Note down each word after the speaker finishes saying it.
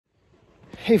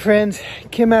Hey friends,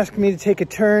 Kim asked me to take a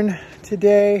turn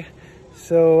today,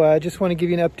 so I just want to give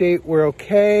you an update. We're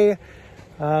okay.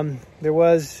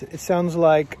 It sounds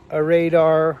like a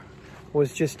radar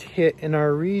was just hit in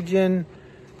our region.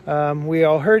 We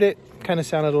all heard it, kind of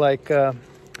sounded like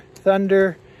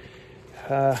thunder.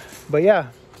 But yeah,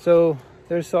 so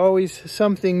there's always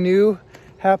something new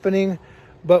happening.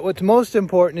 But what's most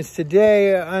important is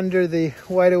today, under the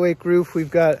Wide Awake roof, we've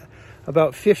got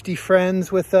about 50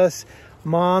 friends with us.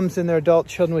 Moms and their adult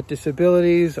children with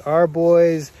disabilities, our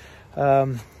boys,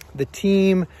 the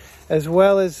team, as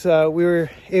well as we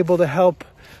were able to help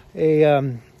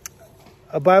a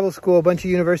Bible school, a bunch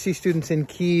of university students in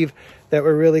Kyiv that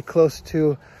were really close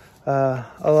to a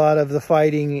lot of the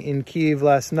fighting in Kyiv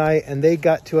last night. And they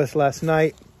got to us last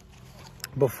night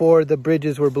before the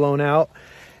bridges were blown out.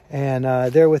 And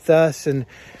they're with us. And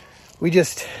we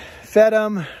just fed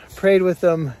them, prayed with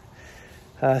them,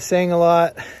 sang a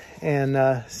lot, and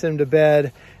sent them to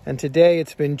bed. And today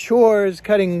it's been chores,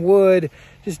 cutting wood,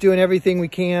 just doing everything we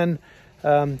can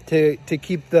to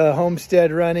keep the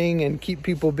homestead running and keep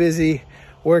people busy.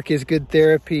 Work is good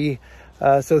therapy.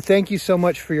 So thank you so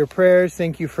much for your prayers.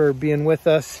 Thank you for being with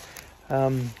us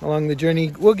along the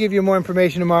journey. We'll give you more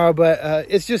information tomorrow, but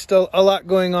it's just a lot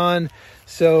going on.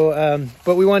 So,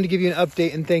 but we wanted to give you an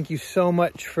update and thank you so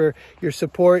much for your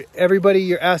support. Everybody,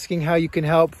 you're asking how you can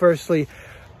help. Firstly,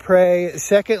 pray.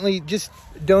 Secondly, just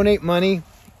donate money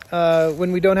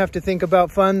when we don't have to think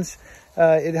about funds.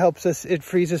 It helps us, it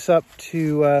frees us up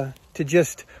to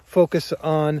just focus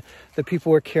on the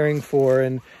people we're caring for.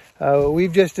 And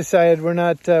we've just decided we're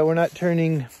not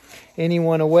turning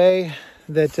anyone away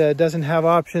that doesn't have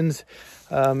options,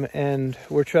 and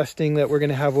we're trusting that we're going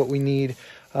to have what we need.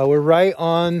 We're right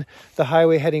on the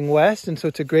highway heading west, and so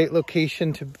it's a great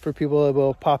location for people that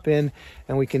will pop in,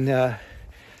 and we can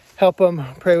help them,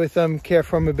 pray with them, care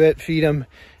for them a bit, feed them,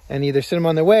 and either send them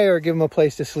on their way or give them a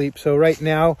place to sleep. So right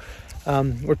now,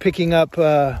 we're picking up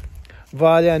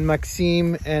Valia and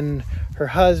Maxim and her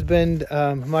husband.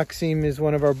 Maxim is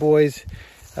one of our boys.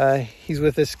 He's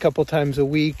with us a couple times a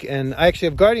week, and I actually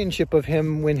have guardianship of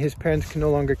him when his parents can no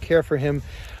longer care for him.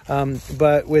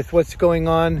 But with what's going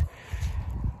on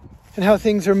and how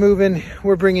things are moving,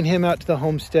 we're bringing him out to the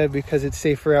homestead because it's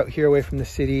safer out here away from the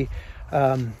city.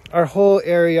 Our whole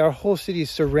area, our whole city is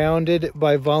surrounded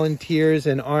by volunteers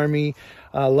and army.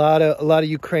 A lot of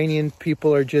Ukrainian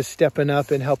people are just stepping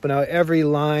up and helping out. Every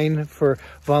line for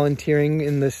volunteering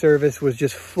in the service was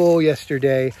just full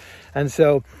yesterday. And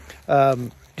so,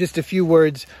 just a few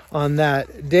words on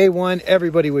that. Day one,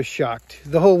 everybody was shocked.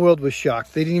 The whole world was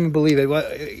shocked. They didn't even believe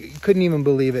it. Couldn't even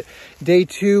believe it. Day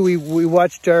two, we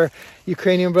watched our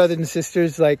Ukrainian brothers and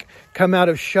sisters come out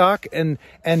of shock and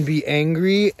be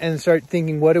angry and start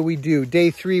thinking, what do we do?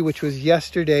 Day three, which was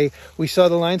yesterday, we saw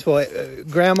the lines full.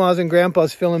 Grandmas and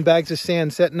grandpas filling bags of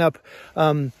sand, setting up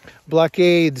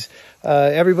blockades.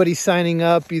 Everybody signing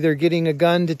up, either getting a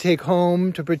gun to take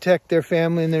home to protect their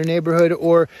family and their neighborhood,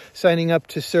 or signing up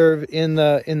to serve in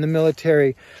the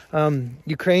military.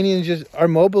 Ukrainians just are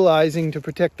mobilizing to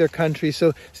protect their country.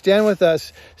 So stand with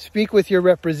us, speak with your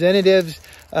representatives,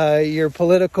 your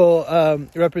political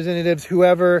representatives,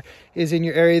 whoever is in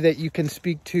your area that you can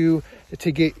speak to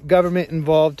get government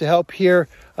involved to help here.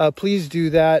 Please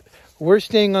do that. We're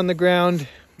staying on the ground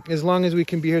as long as we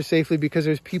can be here safely, because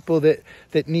there's people that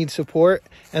need support,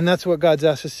 and that's what God's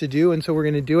asked us to do. And so we're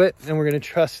going to do it, and we're going to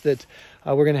trust that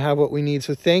we're going to have what we need.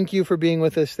 So thank you for being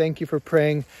with us. Thank you for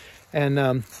praying,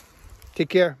 and take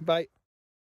care. Bye.